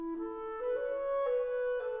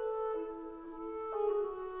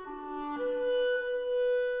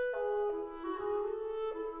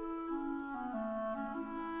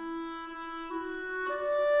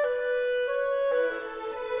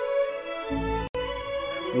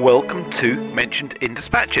Welcome to Mentioned in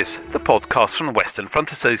Dispatches, the podcast from the Western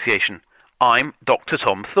Front Association. I'm Dr.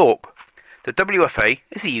 Tom Thorpe. The WFA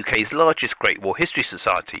is the UK's largest Great War History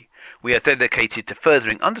Society. We are dedicated to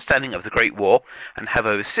furthering understanding of the Great War and have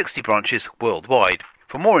over 60 branches worldwide.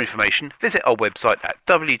 For more information, visit our website at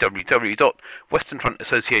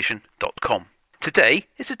www.westernfrontassociation.com. Today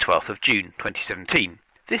is the 12th of June 2017.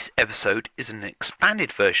 This episode is an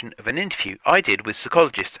expanded version of an interview I did with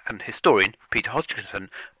psychologist and historian Peter Hodgkinson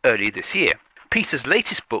earlier this year. Peter's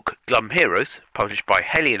latest book, Glum Heroes, published by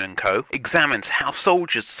Hellion & Co., examines how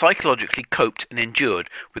soldiers psychologically coped and endured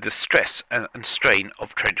with the stress and strain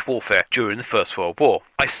of trench warfare during the First World War.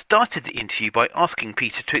 I started the interview by asking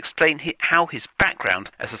Peter to explain how his background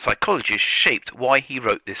as a psychologist shaped why he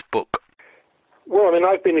wrote this book. Well,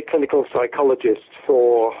 I've been a clinical psychologist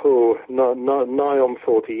for nigh on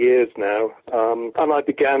 40 years now, and I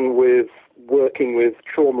began with working with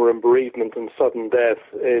trauma and bereavement and sudden death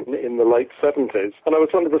in the late 70s. And I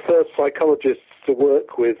was one of the first psychologists to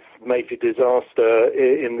work with major disaster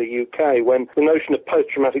in the UK when the notion of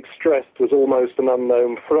post-traumatic stress was almost an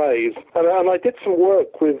unknown phrase. And I did some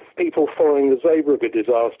work with people following the Zeebrugge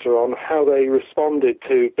disaster on how they responded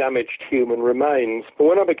to damaged human remains. But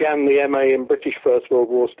when I began the MA in British First World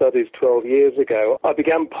War Studies 12 years ago, I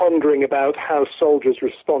began pondering about how soldiers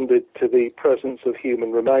responded to the presence of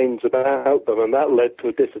human remains about them, and that led to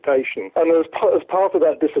a dissertation. And as part of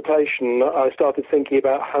that dissertation, I started thinking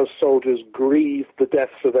about how soldiers grieved the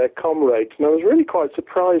deaths of their comrades, and I was really quite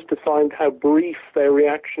surprised to find how brief their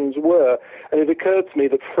reactions were. And it occurred to me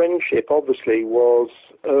that friendship obviously was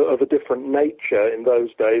of a different nature in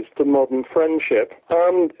those days to modern friendship.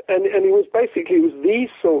 And it was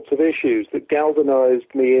these sorts of issues that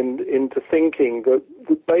galvanized me into thinking that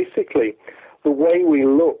basically the way we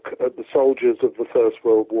look at the soldiers of the First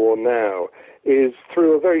World War now is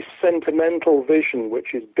through a very sentimental vision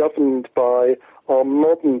which is governed by our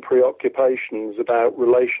modern preoccupations about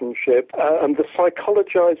relationship and the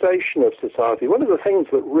psychologization of society. One of the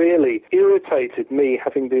things that really irritated me,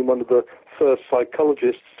 having been one of the first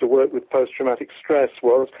psychologists to work with post-traumatic stress,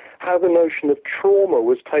 was how the notion of trauma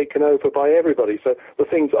was taken over by everybody. So the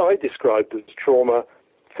things I described as trauma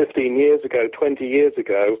 15 years ago, 20 years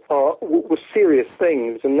ago, were serious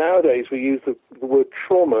things, and nowadays we use the word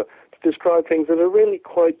trauma to describe things that are really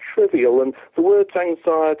quite trivial, and the words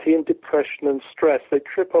anxiety and depression and stress, they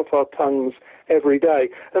trip off our tongues every day.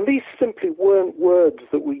 And these simply weren't words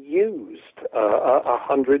that we used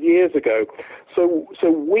 100 years ago. So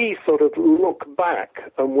we sort of look back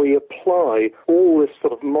and we apply all this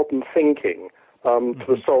sort of modern thinking to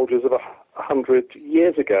the soldiers of 100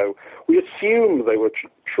 years ago. We assume they were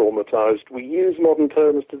traumatized. We use modern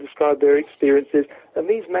terms to describe their experiences, and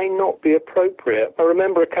these may not be appropriate. I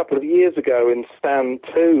remember a couple of years ago in Stand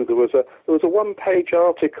 2, there was a one-page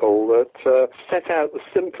article that set out the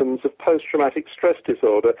symptoms of post-traumatic stress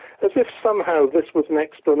disorder, as if somehow this was an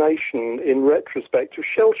explanation in retrospect of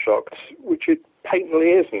shell shock, which it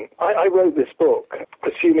patently isn't. I wrote this book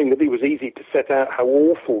assuming that it was easy to set out how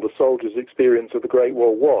awful the soldiers' experience of the Great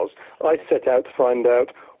War was. I set out to find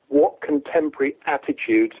out what contemporary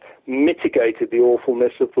attitudes mitigated the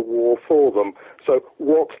awfulness of the war for them. So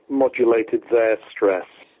what modulated their stress?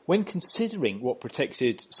 When considering what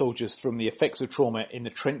protected soldiers from the effects of trauma in the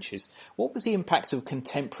trenches, what was the impact of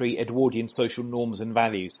contemporary Edwardian social norms and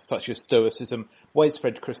values, such as stoicism,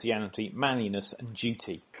 widespread Christianity, manliness and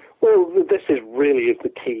duty? Well, this is the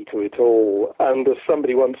key to it all. And as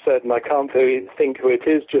somebody once said, and I can't think who it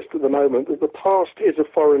is just at the moment, that the past is a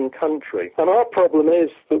foreign country. And our problem is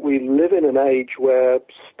that we live in an age where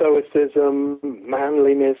stoicism,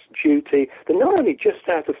 manliness, duty, they're not only just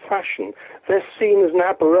out of fashion, they're seen as an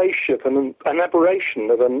aberration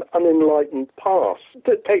of an unenlightened past.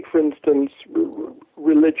 Take, for instance,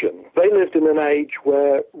 religion. They lived in an age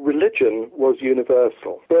where religion was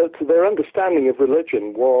universal, but their understanding of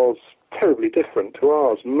religion was terribly different to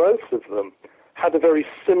ours. Most of them had a very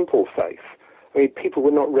simple faith. I mean, people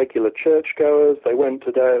were not regular churchgoers. They went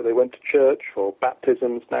to church for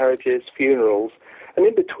baptisms, marriages, funerals, and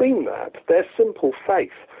in between that, their simple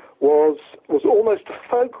faith was almost a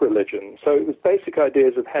folk religion. So it was basic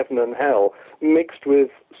ideas of heaven and hell mixed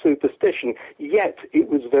with superstition, yet it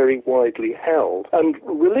was very widely held. And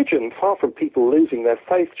religion, far from people losing their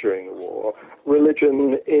faith during the war,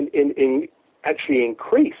 religion actually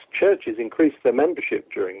increased. Churches increased their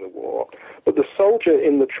membership during the war. But the soldier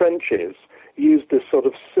in the trenches used this sort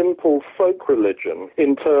of simple folk religion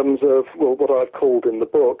in terms of, well, what I've called in the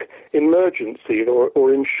book, emergency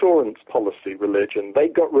or insurance policy religion. They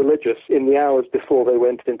got religious in the hours before they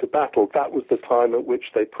went into battle. That was the time at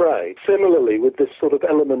which they prayed. Similarly, with this sort of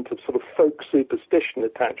element of sort of folk superstition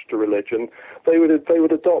attached to religion, they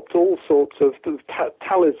would adopt all sorts of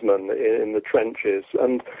talisman in the trenches,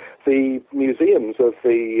 and the museums of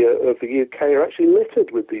the UK are actually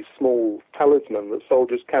littered with these small talisman that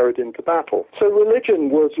soldiers carried into battle. So religion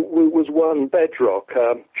was one bedrock.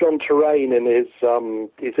 John Terraine, in his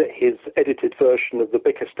edited version of the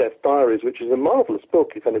Bickersteth Diaries, which is a marvellous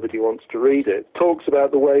book if anybody wants to read it, talks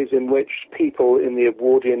about the ways in which people in the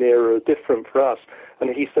Edwardian era are different for us. And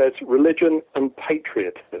he says religion and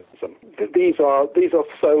patriotism. These are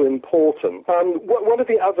so important. One of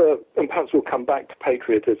the other, and perhaps we'll come back to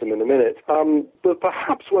patriotism in a minute, but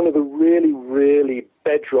perhaps one of the really, really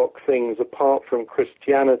bedrock things apart from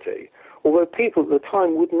Christianity, although people at the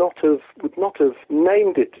time would not have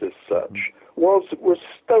named it as such, was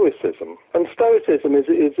Stoicism. And Stoicism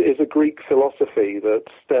is a Greek philosophy that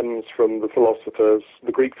stems from the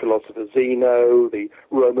Greek philosopher Zeno, the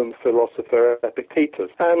Roman philosopher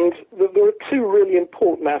Epictetus. And there are two really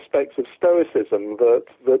important aspects of Stoicism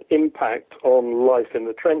that impact on life in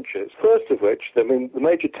the trenches. First of which, the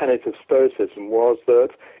major tenet of Stoicism was that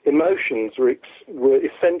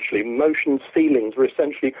feelings were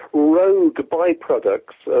essentially rogue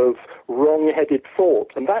byproducts of wrong-headed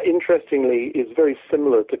thought. And that, interestingly, is very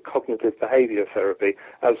similar to cognitive behavior therapy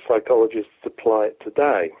as psychologists apply it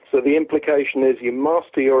today. So the implication is you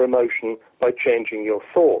master your emotion by changing your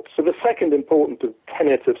thoughts. So the second important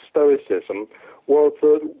tenet of Stoicism was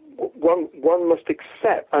that one must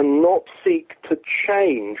accept and not seek to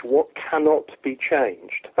change what cannot be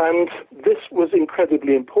changed. And this was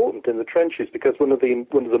incredibly important in the trenches because one of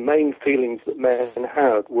the main feelings that men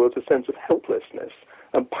had was a sense of helplessness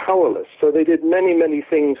and powerless. So they did many, many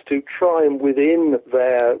things to try and within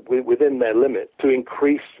their limits to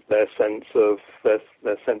increase their sense of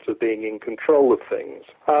being in control of things.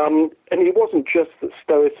 And it wasn't just that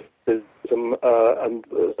Stoicism and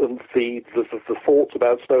the thoughts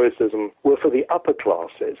about Stoicism were for the upper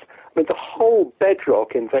classes. I mean, the whole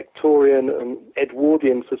bedrock in Victorian and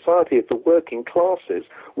Edwardian society of the working classes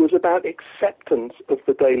was about acceptance of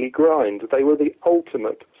the daily grind. They were the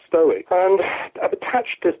ultimate Stoic. And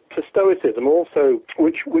attached to Stoicism also,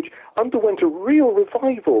 which underwent a real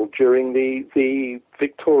revival during the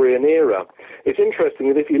Victorian era. It's interesting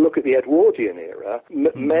that if you look at the Edwardian era,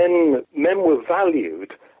 men were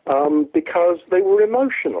valued because they were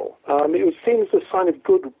emotional. It was seen as a sign of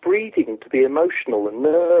good breeding to be emotional and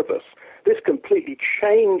nervous. This completely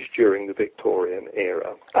changed during the Victorian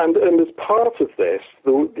era. And as part of this,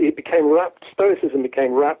 Stoicism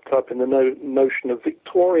became wrapped up in the notion of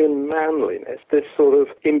Victorian manliness, this sort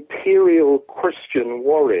of imperial Christian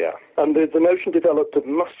warrior. And the notion developed of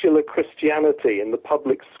muscular Christianity in the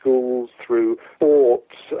public schools through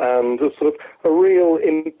sports and a sort of a real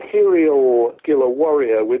imperial muscular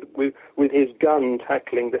warrior with his gun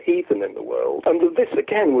tackling the heathen in the world. And this,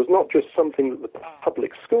 again, was not just something that the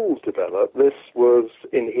public schools developed. This was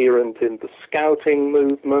inherent in the scouting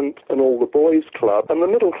movement and all the boys' club. And the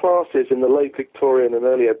middle classes in the late Victorian and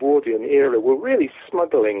early Edwardian era were really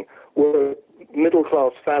smuggling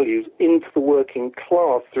middle-class values into the working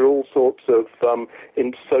class through all sorts of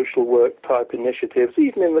in social work type initiatives,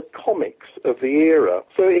 even in the comics of the era.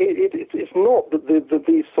 So it's not that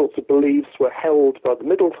these sorts of beliefs were held by the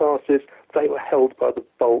middle classes, they were held by the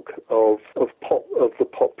bulk of the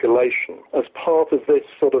population. As part of this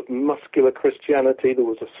sort of muscular Christianity, there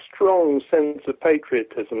was a strong sense of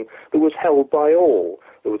patriotism that was held by all.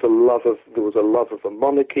 There was a love of the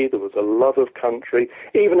monarchy. There was a love of country.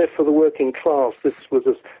 Even if for the working class, this was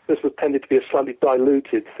tended to be a slightly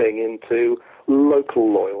diluted thing into local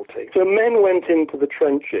loyalty. So men went into the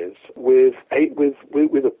trenches with a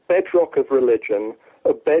bedrock of religion,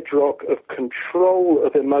 a bedrock of control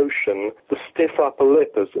of emotion, the stiff upper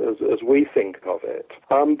lip as we think of it.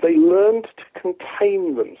 They learned to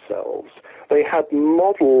contain themselves. They had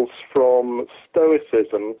models from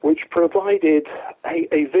Stoicism which provided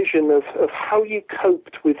a vision of how you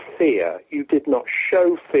coped with fear. You did not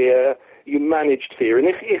show fear, you managed fear. And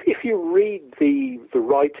if you read the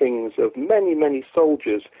writings of many, many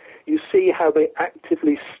soldiers, you see how they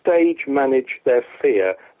actively stage managed their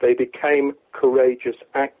fear. They became courageous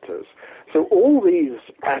actors. So all these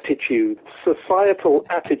attitudes, societal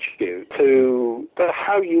attitude to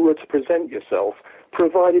how you were to present yourself,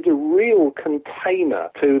 provided a real container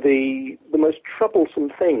to the most troublesome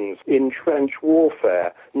things in trench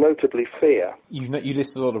warfare, notably fear. You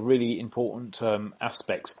listed a lot of really important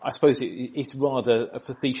aspects. I suppose it's rather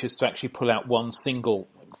facetious to actually pull out one single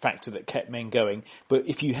factor that kept men going. But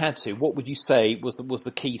if you had to, what would you say was the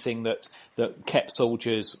key thing that kept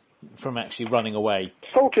soldiers from actually running away?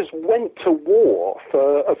 Soldiers went to war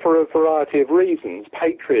for a variety of reasons.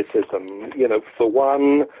 Patriotism, for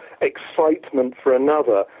one, excitement for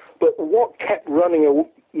another. But what kept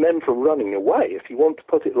men from running away, if you want to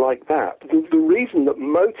put it like that, the reason that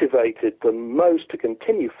motivated them most to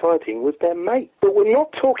continue fighting was their mate. But we're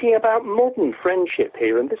not talking about modern friendship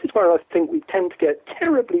here, and this is where I think we tend to get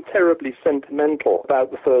terribly, terribly sentimental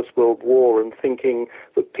about the First World War and thinking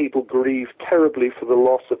that people grieve terribly for the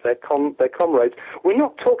loss of their comrades. We're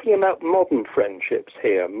not talking about modern friendships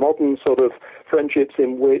here, modern sort of friendships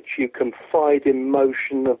in which you confide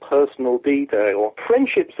emotion and personal detail.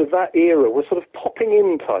 Friendships of that era were sort of popping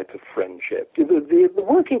in type of friendship. The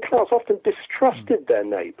working class often distrusted their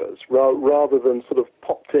neighbours rather than sort of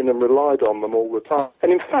popped in and relied on them all the time.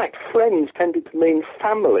 And in fact, friends tended to mean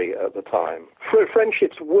family at the time.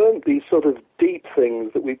 Friendships weren't these sort of deep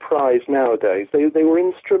things that we prize nowadays. They were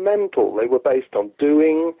instrumental. They were based on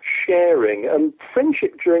doing, sharing, and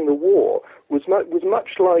friendship during the war was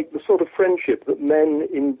much like the sort of friendship that men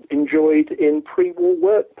enjoyed in pre-war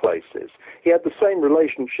workplaces. He had the same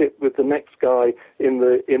relationship with the next guy in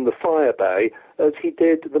the fire bay as he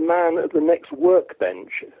did the man at the next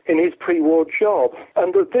workbench in his pre-war job.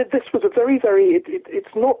 And this was a very, very,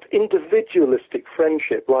 it's not individualistic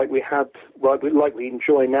friendship like we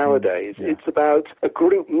enjoy nowadays. Yeah. It's about a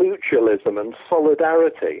group mutualism and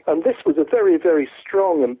solidarity. And this was a very, very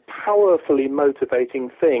strong and powerfully motivating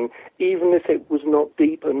thing, even if it was not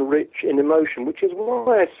deep and rich in emotion, which is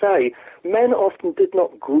why I say men often did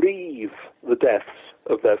not grieve the deaths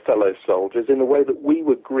of their fellow soldiers in the way that we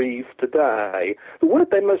would grieve today. The word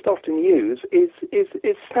they most often use is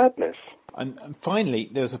sadness. And finally,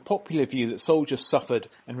 there's a popular view that soldiers suffered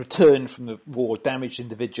and returned from the war damaged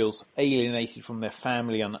individuals, alienated from their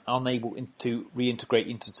family and unable to reintegrate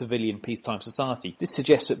into civilian peacetime society. This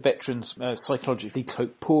suggests that veterans psychologically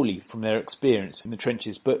cope poorly from their experience in the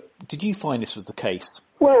trenches, but did you find this was the case?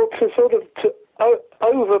 Well, to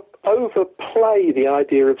overplay the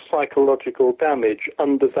idea of psychological damage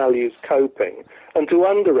undervalues coping, and to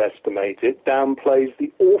underestimate it downplays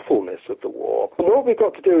the awfulness of the war. And what we've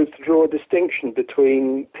got to do is to draw a distinction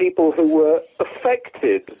between people who were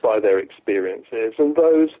affected by their experiences and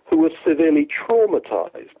those who were severely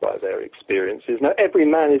traumatized by their experiences. Now, every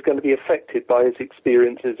man is going to be affected by his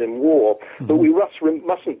experiences in war, but we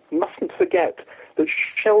mustn't forget that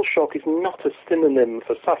shell shock is not a synonym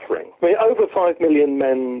for suffering. I mean, over 5 million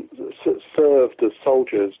men served as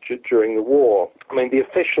soldiers during the war. I mean, the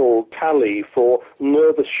official tally for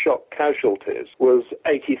nervous shock casualties was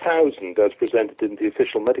 80,000 as presented in the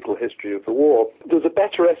official medical history of the war. There's a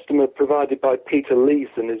better estimate provided by Peter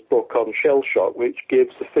Leith in his book on shell shock, which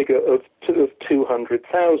gives a figure of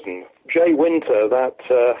 200,000. Jay Winter, that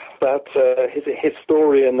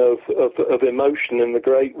historian of emotion in the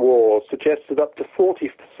Great War, suggests that up to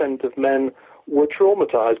 40% of men were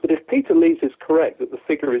traumatized. But if Peter Leith is correct that the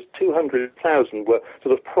figure is 200,000 were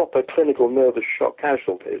sort of proper clinical nervous shock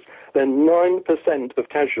casualties, then 9% of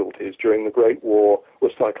casualties during the Great War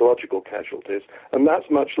were psychological casualties, and that's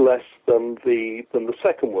much less than the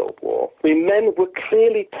Second World War. I mean, men were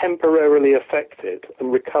clearly temporarily affected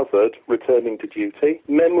and recovered, returning to duty.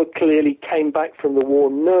 Men clearly came back from the war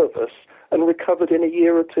nervous and recovered in a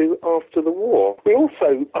year or two after the war. We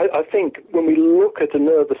also, I think, when we look at a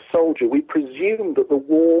nervous soldier, we presume that the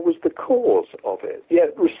war was the cause of it.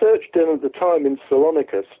 Yet research done at the time in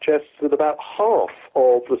Salonika suggests that about half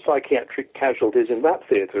of the psychiatric casualties in that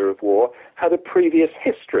theatre of war had a previous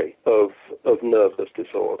history of nervous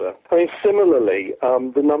disorder. I mean, similarly,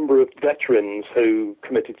 the number of veterans who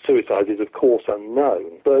committed suicide is, of course,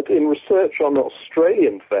 unknown. But in research on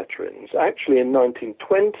Australian veterans, actually in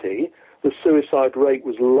 1920, the suicide rate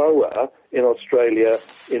was lower in Australia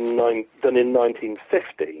than in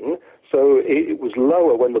 1915. So it was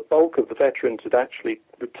lower when the bulk of the veterans had actually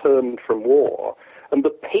returned from war. And the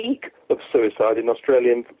peak of suicide in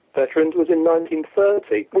Australian veterans was in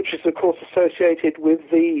 1930, which is, of course, associated with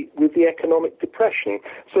the economic depression.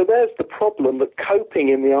 So there's the problem that coping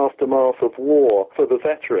in the aftermath of war for the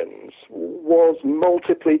veterans was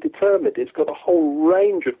multiply determined. It's got a whole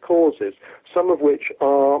range of causes, some of which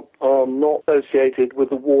are are not associated with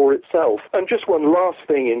the war itself. And just one last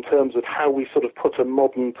thing in terms of how we sort of put a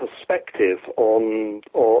modern perspective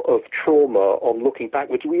of trauma on looking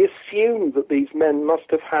backwards. We assume that these men must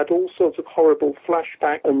have had all sorts of horrible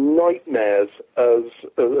flashbacks and nightmares as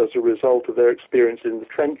a result of their experience in the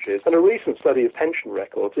trenches. And a recent study of pension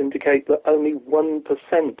records indicate that only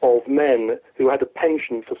 1% of men who had a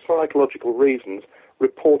pension for psychological reasons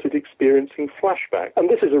reported experiencing flashback. And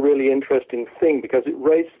this is a really interesting thing because it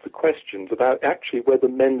raises the questions about actually whether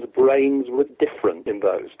men's brains were different in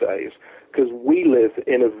those days, because we live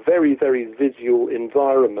in a very, very visual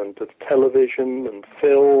environment of television and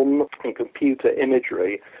film and computer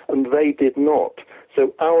imagery, and they did not.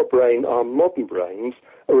 So our modern brains,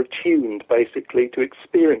 are attuned basically to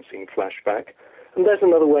experiencing flashback, and there's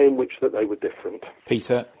another way in which that they were different.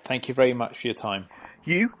 Peter, thank you very much for your time.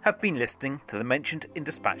 You have been listening to the Mentioned in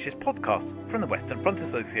Dispatches podcast from the Western Front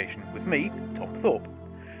Association with me, Tom Thorpe.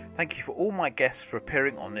 Thank you for all my guests for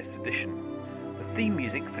appearing on this edition. The theme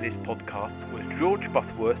music for this podcast was George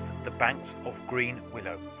Butterworth's The Banks of Green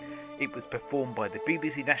Willow. It was performed by the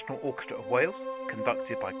BBC National Orchestra of Wales,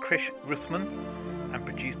 conducted by Krish Russman, and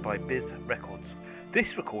produced by Biz Records.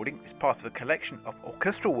 This recording is part of a collection of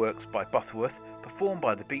orchestral works by Butterworth performed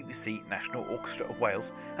by the BBC National Orchestra of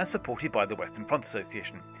Wales and supported by the Western Front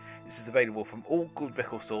Association. This is available from all good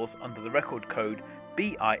record stores under the record code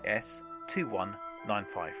BIS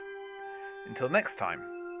 2195. Until next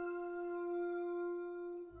time.